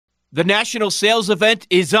The national sales event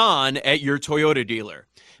is on at your Toyota dealer,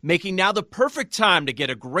 making now the perfect time to get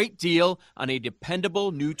a great deal on a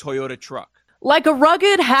dependable new Toyota truck. Like a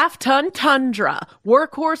rugged half-ton Tundra,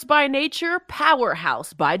 workhorse by nature,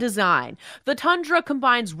 powerhouse by design. The Tundra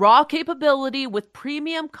combines raw capability with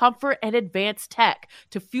premium comfort and advanced tech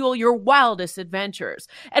to fuel your wildest adventures.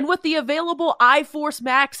 And with the available iForce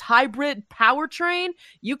Max hybrid powertrain,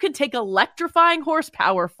 you can take electrifying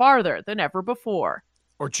horsepower farther than ever before.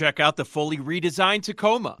 Or check out the fully redesigned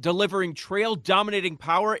Tacoma, delivering trail-dominating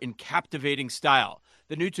power in captivating style.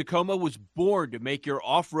 The new Tacoma was born to make your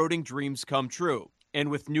off-roading dreams come true.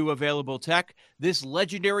 And with new available tech, this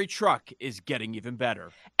legendary truck is getting even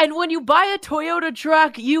better. And when you buy a Toyota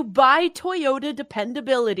truck, you buy Toyota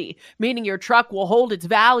dependability, meaning your truck will hold its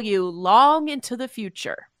value long into the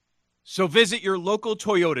future. So visit your local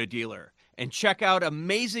Toyota dealer and check out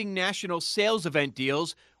amazing national sales event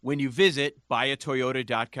deals when you visit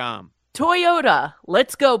buyatoyota.com. Toyota,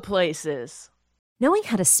 let's go places. Knowing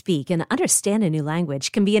how to speak and understand a new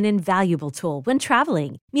language can be an invaluable tool when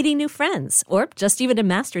traveling, meeting new friends, or just even to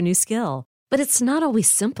master a new skill. But it's not always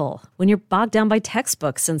simple when you're bogged down by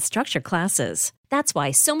textbooks and structure classes. That's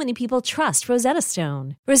why so many people trust Rosetta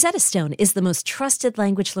Stone. Rosetta Stone is the most trusted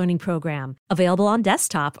language learning program, available on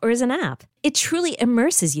desktop or as an app. It truly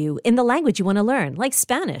immerses you in the language you want to learn, like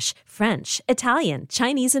Spanish, French, Italian,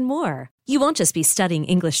 Chinese, and more. You won't just be studying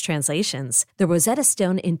English translations. The Rosetta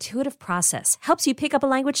Stone intuitive process helps you pick up a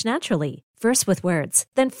language naturally, first with words,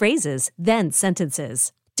 then phrases, then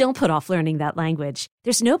sentences. Don't put off learning that language.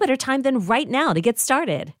 There's no better time than right now to get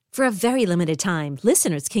started. For a very limited time,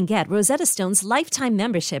 listeners can get Rosetta Stone's lifetime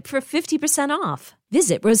membership for 50% off.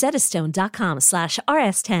 Visit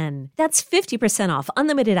rosettastone.com/rs10. That's 50% off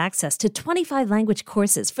unlimited access to 25 language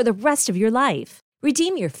courses for the rest of your life.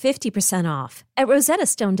 Redeem your 50% off at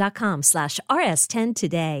rosettastone.com/rs10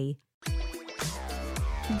 today.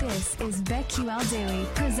 This is BetQL Daily,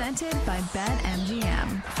 presented by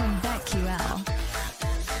BetMGM from BetQL.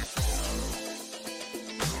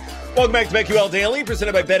 Welcome back to BetQL Daily,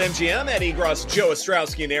 presented by BetMGM. Eddie Gross, Joe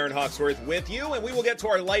Ostrowski, and Aaron Hawksworth with you. And we will get to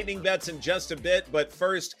our lightning bets in just a bit. But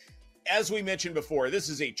first, as we mentioned before, this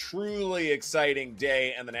is a truly exciting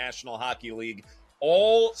day in the National Hockey League.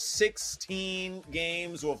 All 16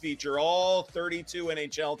 games will feature all 32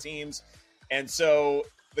 NHL teams. And so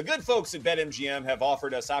the good folks at BetMGM have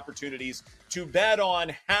offered us opportunities to bet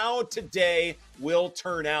on how today will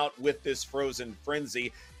turn out with this Frozen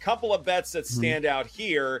Frenzy. Couple of bets that stand out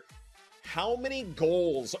here. How many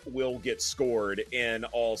goals will get scored in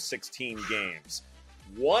all 16 games?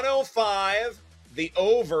 105. The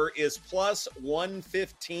over is plus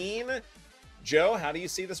 115. Joe, how do you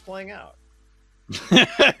see this playing out?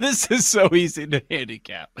 This is so easy to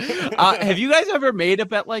handicap. Have you guys ever made a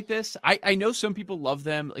bet like this? I know some people love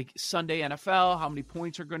them, like Sunday NFL, how many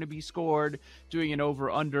points are going to be scored, doing an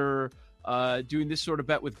over-under, doing this sort of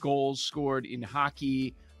bet with goals scored in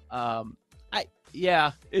hockey.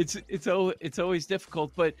 It's always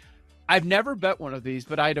difficult, but I've never bet one of these.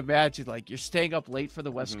 But I'd imagine like you're staying up late for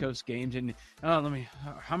the West Coast games, and how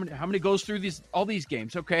many goes through all these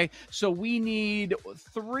games? Okay, so we need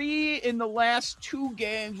 3 in the last 2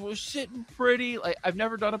 games. We're sitting pretty. Like I've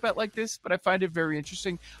never done a bet like this, but I find it very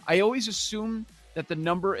interesting. I always assume that the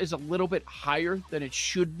number is a little bit higher than it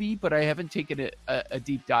should be, but I haven't taken a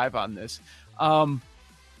deep dive on this.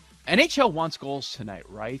 NHL wants goals tonight,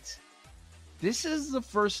 right? This is the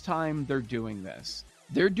first time they're doing this.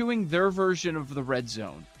 They're doing their version of the red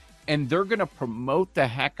zone, and they're going to promote the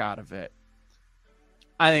heck out of it.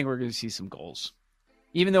 I think we're going to see some goals.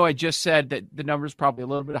 Even though I just said that the number is probably a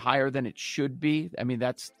little bit higher than it should be. I mean,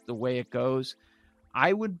 that's the way it goes.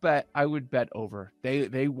 I would bet over.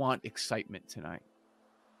 They want excitement tonight.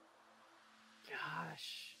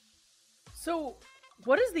 Gosh. So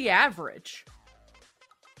what is the average?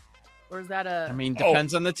 Or is that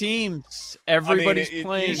depends on the teams. Everybody's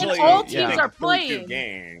playing. Usually, all teams are playing.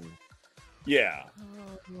 Game. Yeah.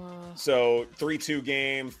 So 3-2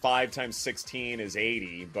 game, 5 times 16 is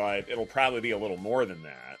 80, but it'll probably be a little more than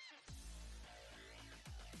that.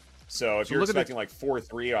 So if you're expecting like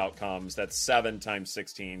 4-3 outcomes, that's 7 times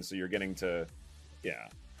 16. So you're getting to,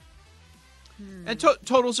 And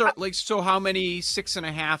totals are like, so how many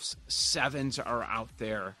 6.5s, 7s are out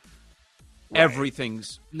there?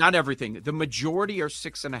 Right. Not everything. The majority are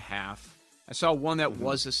 6.5. I saw one that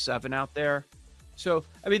was a 7 out there. So,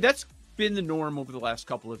 I mean, that's been the norm over the last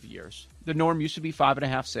couple of years. The norm used to be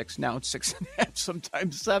 5.5, 6. Now it's 6.5,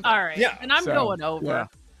 sometimes 7. All right. Yeah. And I'm going over. Yeah.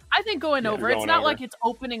 I think going over. It's not over. like it's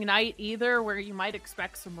opening night either, where you might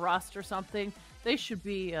expect some rust or something. They should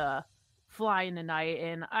be flying tonight,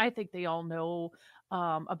 and I think they all know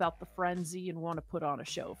about the frenzy and want to put on a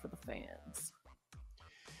show for the fans?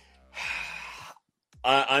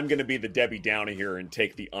 I'm going to be the Debbie Downer here and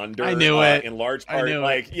take the under. I knew it. In large part,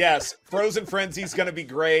 yes, Frozen Frenzy is going to be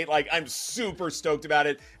great. Like, I'm super stoked about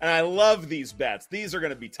it, and I love these bets. These are going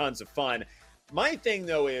to be tons of fun. My thing,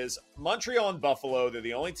 though, is Montreal and Buffalo, they're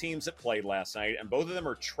the only teams that played last night, and both of them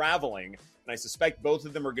are traveling, and I suspect both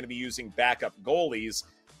of them are going to be using backup goalies,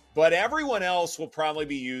 but everyone else will probably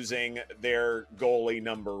be using their goalie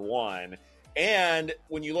number one. And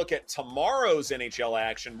when you look at tomorrow's NHL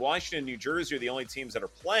action, Washington and New Jersey are the only teams that are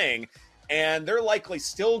playing, and they're likely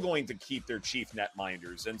still going to keep their chief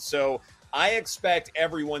netminders. And so I expect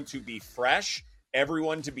everyone to be fresh,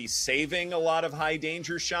 everyone to be saving a lot of high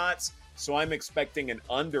danger shots. So I'm expecting an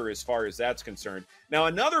under as far as that's concerned. Now,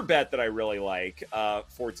 another bet that I really like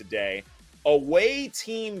for today, away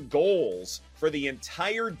team goals for the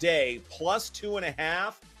entire day, plus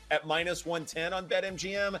 2.5 at minus 110 on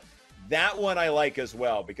BetMGM. That one I like as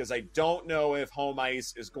well, because I don't know if home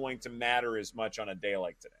ice is going to matter as much on a day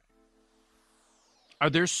like today. Are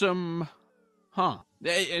there some,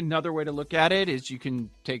 another way to look at it is you can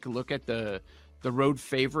take a look at the road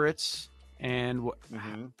favorites and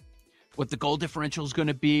what the goal differential is going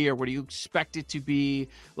to be, or what do you expect it to be?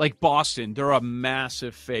 Like Boston, they're a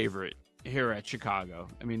massive favorite here at Chicago.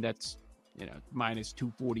 I mean, that's, minus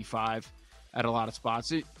 245 at a lot of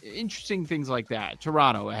spots. Interesting things like that.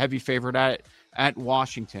 Toronto, a heavy favorite at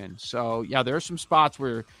Washington. So, yeah, there are some spots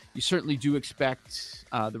where you certainly do expect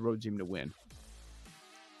the road team to win.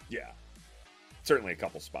 Yeah, certainly a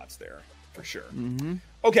couple spots there for sure. Mm-hmm.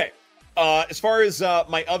 Okay. As far as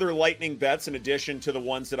my other lightning bets, in addition to the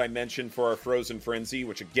ones that I mentioned for our Frozen Frenzy,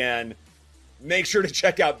 which again, make sure to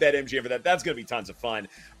check out BetMGM for that. That's going to be tons of fun.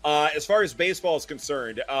 As far as baseball is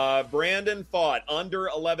concerned, Brandon Pfaadt under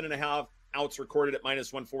 11.5 outs recorded at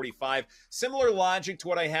minus 145. Similar logic to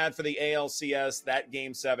what I had for the ALCS, that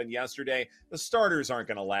Game 7 yesterday. The starters aren't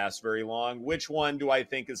going to last very long. Which one do I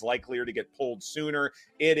think is likelier to get pulled sooner?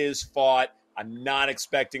 It is Pfaadt. I'm not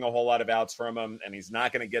expecting a whole lot of outs from him, and he's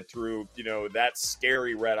not going to get through, that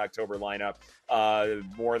scary Red October lineup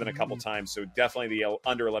more than a couple times. So definitely the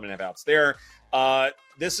under 11.5 outs there.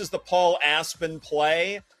 This is the Paul Aspen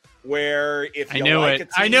play, where if you like a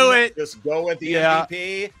team, just go with the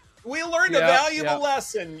MVP. We learned a valuable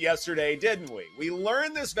lesson yesterday, didn't we? We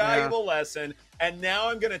learned this valuable lesson, and now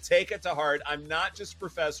I'm going to take it to heart. I'm not just a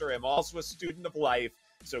professor. I'm also a student of life.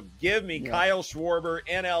 So give me Kyle Schwarber,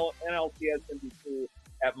 NLCS MVP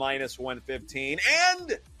at minus 115.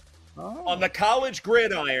 And on the college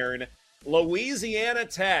gridiron, Louisiana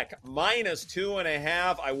Tech minus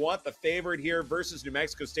 2.5. I want the favorite here versus New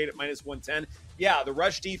Mexico State at minus 110. Yeah, the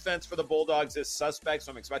rush defense for the Bulldogs is suspect,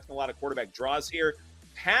 so I'm expecting a lot of quarterback draws here.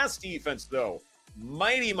 Pass defense, though,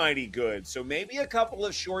 mighty, mighty good. So maybe a couple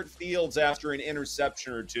of short fields after an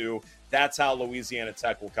interception or two. That's how Louisiana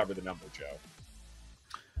Tech will cover the number, Joe.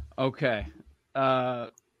 Okay.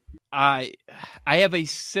 I have a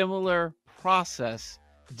similar process,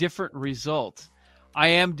 different result. I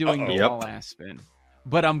am doing the Paul Aspen,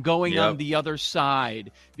 but I'm going on the other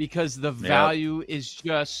side because the value is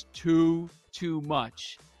just too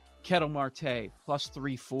much. Kettle Marte plus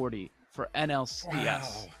 340 for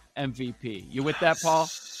NLCS MVP. You with that, Paul?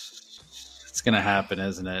 It's going to happen,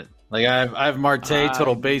 isn't it? Like I have Marte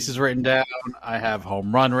total bases written down. I have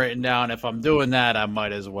home run written down. If I'm doing that, I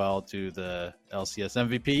might as well do the LCS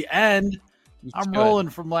MVP. And I'm rolling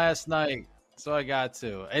from last night, so I got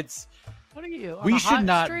to. What are you? We should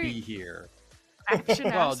not be here.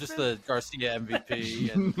 Well, just the Garcia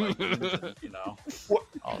MVP and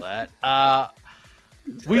all that.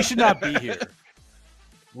 We should not be here.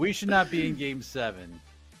 We should not be in Game 7.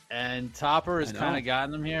 And Topper has kind of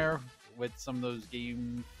gotten them here with some of those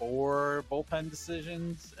Game 4 bullpen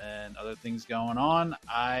decisions and other things going on.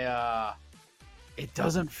 It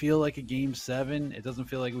doesn't feel like a Game 7. It doesn't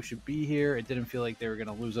feel like we should be here. It didn't feel like they were going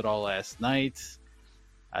to lose it all last night.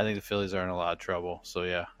 I think the Phillies are in a lot of trouble. So,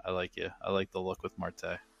 yeah, I like you. I like the look with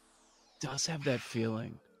Marte. Does have that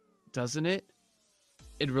feeling, doesn't it?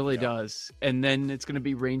 It really does. And then it's going to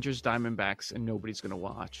be Rangers, Diamondbacks, and nobody's going to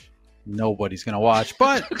watch. Nobody's going to watch,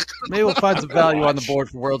 but maybe we'll find some value on the board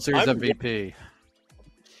for World Series MVP.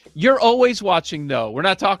 You're always watching, though. We're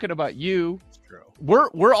not talking about you. It's true.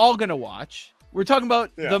 We're all going to watch. We're talking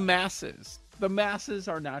about the masses. The masses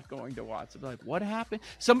are not going to watch. They're like, what happened?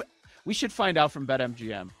 We should find out from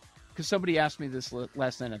BetMGM, because somebody asked me this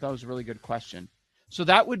last night. I thought it was a really good question. So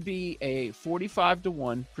that would be a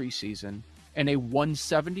 45-1 preseason and a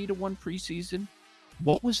 170-1 preseason.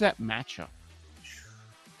 What was that matchup?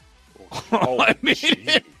 Oh, I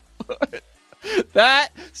mean,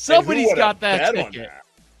 Somebody's got that bet on ticket.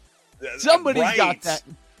 that? Somebody's Right. got that.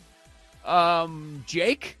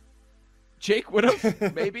 Jake would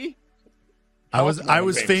have maybe. I was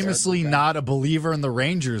famous famously not a believer in the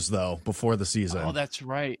Rangers though before the season. Oh, that's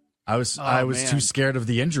right. I was man. too scared of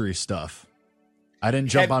the injury stuff. I didn't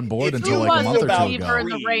jump Had- on board if until you like a knew month or about two believer in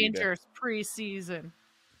ago. the Creed. Rangers preseason.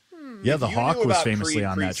 Yeah, the If you Hawk knew was about famously Creed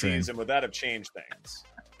on that train. preseason, would that have changed things?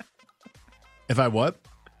 If I what?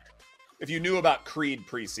 If you knew about Creed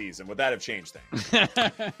preseason, would that have changed things?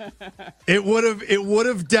 It would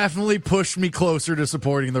have definitely pushed me closer to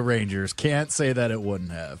supporting the Rangers. Can't say that it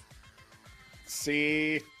wouldn't have.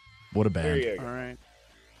 See, What a there band. you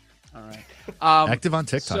All go. right. Active on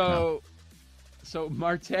TikTok now. So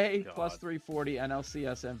Marte plus 340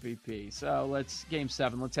 NLCS MVP. So game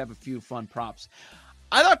 7. Let's have a few fun props.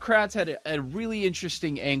 I thought Kratz had a really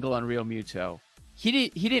interesting angle on Real Muto. He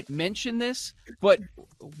didn't mention this, but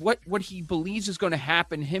what he believes is going to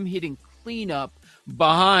happen, him hitting cleanup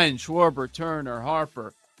behind Schwarber, Turner,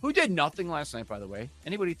 Harper, who did nothing last night, by the way.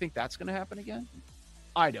 Anybody think that's going to happen again?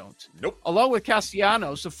 I don't. Nope. Along with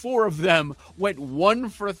Castellanos, the 4 of them went 1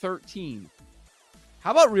 for 13.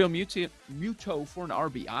 How about Real Muto for an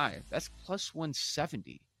RBI? That's plus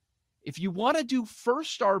 170. If you want to do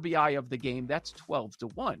first RBI of the game, that's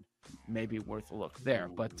 12-1. Maybe worth a look there.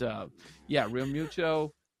 But yeah, Real Muto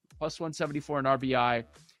plus 174 an RBI.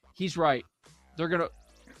 He's right.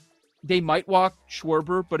 They might walk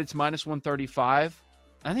Schwarber, but it's minus 135.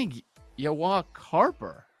 I think you walk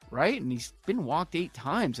Harper, right? And he's been walked 8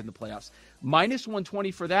 times in the playoffs. Minus 120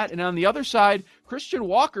 for that. And on the other side, Christian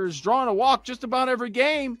Walker's drawing a walk just about every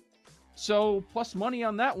game. So plus money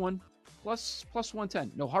on that one. Plus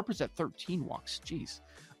 110. No, Harper's at 13 walks. Jeez.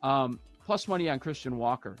 Plus money on Christian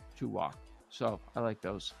Walker to walk. So I like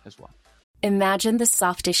those as well. Imagine the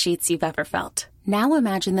softest sheets you've ever felt. Now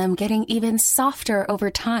imagine them getting even softer over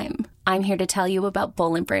time. I'm here to tell you about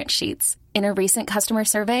Boll & Branch sheets. In a recent customer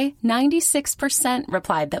survey, 96%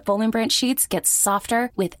 replied that Boll & Branch sheets get softer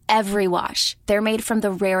with every wash. They're made from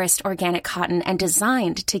the rarest organic cotton and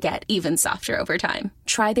designed to get even softer over time.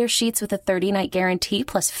 Try their sheets with a 30-night guarantee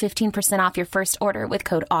plus 15% off your first order with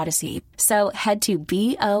code Odyssey. So head to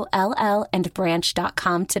BOLL and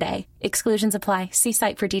branch.com today. Exclusions apply. See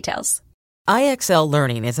site for details. IXL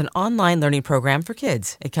Learning is an online learning program for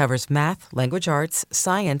kids. It covers math, language arts,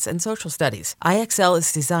 science, and social studies. IXL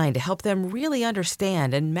is designed to help them really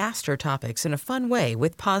understand and master topics in a fun way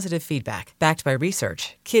with positive feedback. Backed by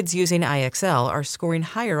research, kids using IXL are scoring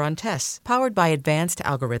higher on tests. Powered by advanced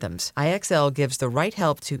algorithms, IXL gives the right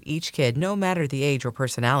help to each kid no matter the age or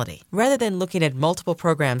personality. Rather than looking at multiple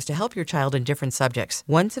programs to help your child in different subjects,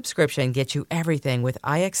 one subscription gets you everything with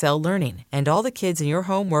IXL Learning, and all the kids in your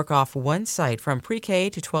home work off one site from pre-K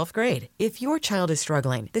to 12th grade. If your child is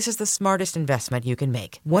struggling, this is the smartest investment you can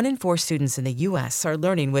make. 1 in 4 students in the U.S. are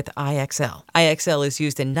learning with IXL. IXL is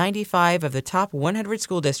used in 95 of the top 100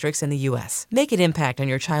 school districts in the U.S. Make an impact on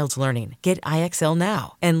your child's learning. Get IXL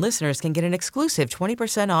now. And listeners can get an exclusive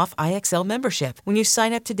 20% off IXL membership when you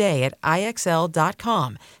sign up today at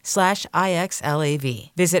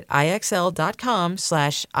IXL.com/IXLAV. Visit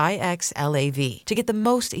IXL.com/IXLAV to get the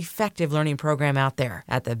most effective learning program out there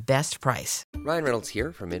at the best price. Ryan Reynolds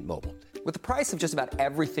here from Mint Mobile. With the price of just about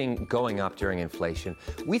everything going up during inflation,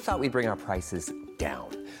 we thought we'd bring our prices down.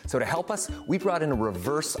 So to help us, we brought in a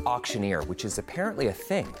reverse auctioneer, which is apparently a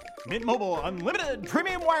thing. Mint Mobile Unlimited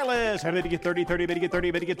Premium Wireless. How to get 30, 30, bit to get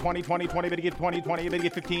 30, bit to get 20, 20, 20, bit to get 20, 20, bit to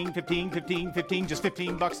get 15, 15, 15, 15, just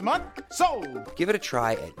 $15 a month? Sold! Give it a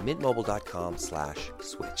try at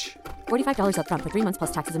mintmobile.com/switch. $45 up front for 3 months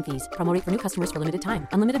plus taxes and fees. Promo rate for new customers for limited time.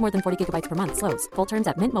 Unlimited more than 40 gigabytes per month. Slows full terms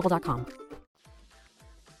at mintmobile.com.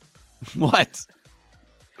 What?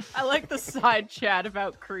 I like the side chat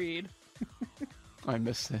about Creed. I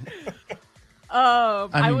missed it. I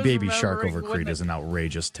mean, was Baby Shark remembering over Creed is an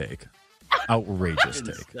outrageous take. Outrageous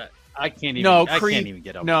take. I can't even. No, I Creed. can't even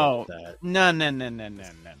get up No, with that. no.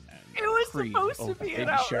 It was Creed supposed to over be an Baby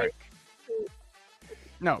outrage. Shark.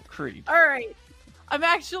 No, Creed. All right. I'm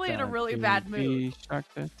actually in a really bad mood. Baby Shark,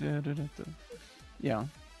 Yeah.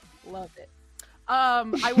 Love it.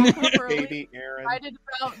 I woke up early. Baby Aaron. I did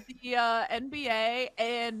about the NBA,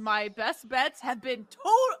 and my best bets have been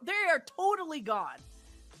they are totally gone.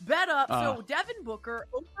 Bet up. So Devin Booker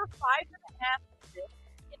over 5.5 assists.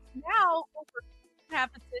 It's now over 6.5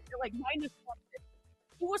 assists, like minus 1. It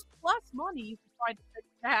was plus money. You could find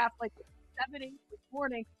 6.5, like 7-8 this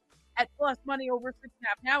morning at plus money over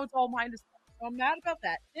 6.5. Now it's all minus 1. So I'm mad about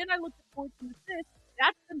that. Then I looked at points and assists.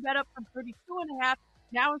 That's been bet up from 32.5.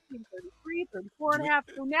 Now it's being 33, 34.5.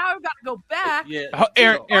 So now I've got to go back. Yeah.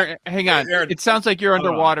 Aaron, hang on. Aaron, it sounds like you're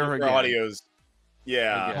underwater your again. audio's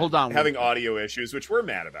Yeah. Hold on. Having audio issues, which we're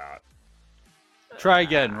mad about. Try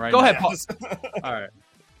again, right? Go now. ahead, Paul. All right.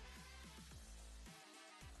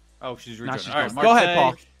 Oh, she's Now rejoining. she's All right, gone. Go ahead,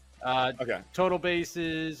 Paul. Okay. Total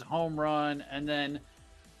bases, home run, and then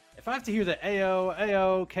if I have to hear the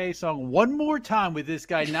AOK song one more time with this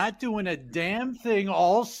guy not doing a damn thing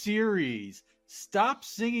all series, stop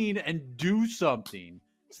singing and do something.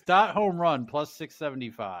 Stott home run plus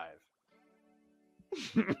 675.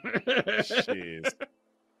 Jeez.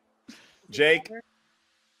 Jake?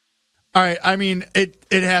 All right, I mean, it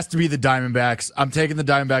has to be the Diamondbacks. I'm taking the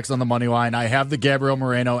Diamondbacks on the money line. I have the Gabriel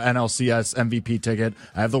Moreno NLCS MVP ticket.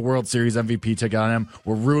 I have the World Series MVP ticket on him.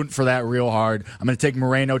 We're rooting for that real hard. I'm going to take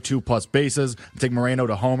Moreno 2+ bases. I'm going to take Moreno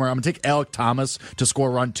to homer. I'm going to take Alek Thomas to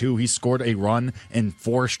score run 2. He scored a run in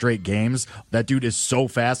 4 straight games. That dude is so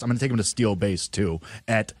fast. I'm going to take him to steal base 2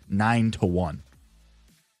 at 9-1.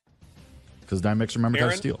 Because Diamondbacks remember how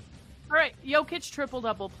to steal. All right, Jokic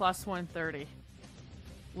triple-double plus 130.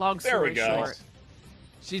 Long There we story go. short.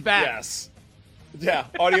 She's back. Yes. Yeah,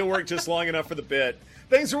 audio worked just long enough for the bit.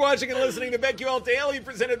 Thanks for watching and listening to BetQL Daily,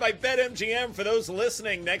 presented by BetMGM. For those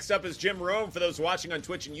listening, next up is Jim Rome. For those watching on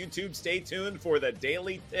Twitch and YouTube, stay tuned for the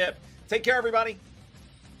Daily Tip. Take care, everybody.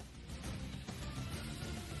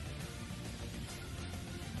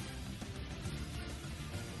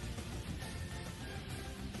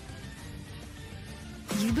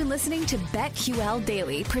 You've been listening to BetQL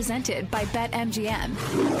Daily, presented by BetMGM.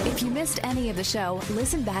 If you missed any of the show,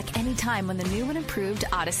 listen back anytime on the new and improved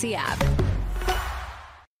Odyssey app.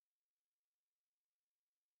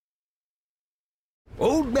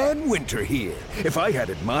 Old Man Winter here. If I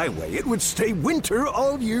had it my way, it would stay winter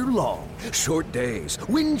all year long. Short days,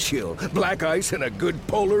 wind chill, black ice, and a good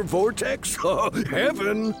polar vortex. Oh,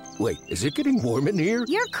 heaven! Wait, is it getting warm in here?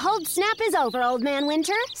 Your cold snap is over, Old Man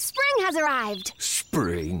Winter. Spring has arrived.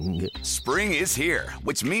 Spring. Spring is here,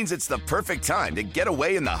 which means it's the perfect time to get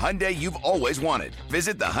away in the Hyundai you've always wanted.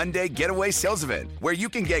 Visit the Hyundai Getaway Sales Event, where you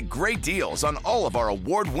can get great deals on all of our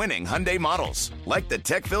award-winning Hyundai models, like the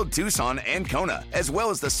tech-filled Tucson and Kona, as well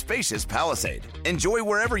as the spacious Palisade. Enjoy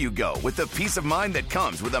wherever you go with the peace of mind that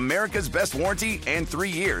comes with America's best warranty and 3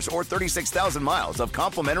 years or 36,000 miles of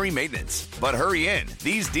complimentary maintenance. But hurry in,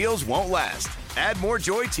 these deals won't last. Add more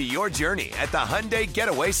joy to your journey at the Hyundai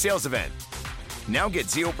Getaway Sales Event. Now get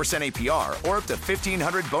 0% APR or up to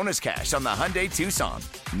 $1,500 bonus cash on the Hyundai Tucson.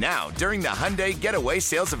 Now, during the Hyundai Getaway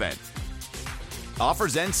Sales Event.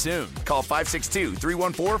 Offers end soon. Call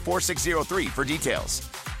 562-314-4603 for details.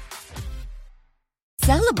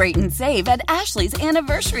 Celebrate and save at Ashley's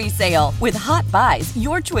Anniversary Sale. With Hot Buys,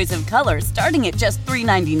 your choice of colors starting at just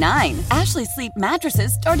 $3.99. Ashley Sleep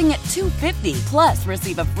mattresses starting at $2.50. Plus,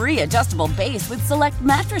 receive a free adjustable base with select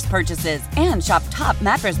mattress purchases. And shop top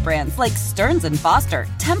mattress brands like Stearns & Foster,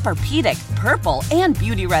 Tempur-Pedic, Purple, and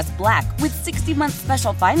Beautyrest Black with 60-month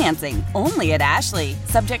special financing. Only at Ashley.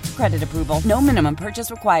 Subject to credit approval. No minimum purchase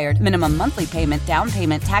required. Minimum monthly payment, down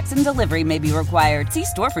payment, tax, and delivery may be required. See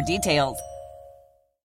store for details.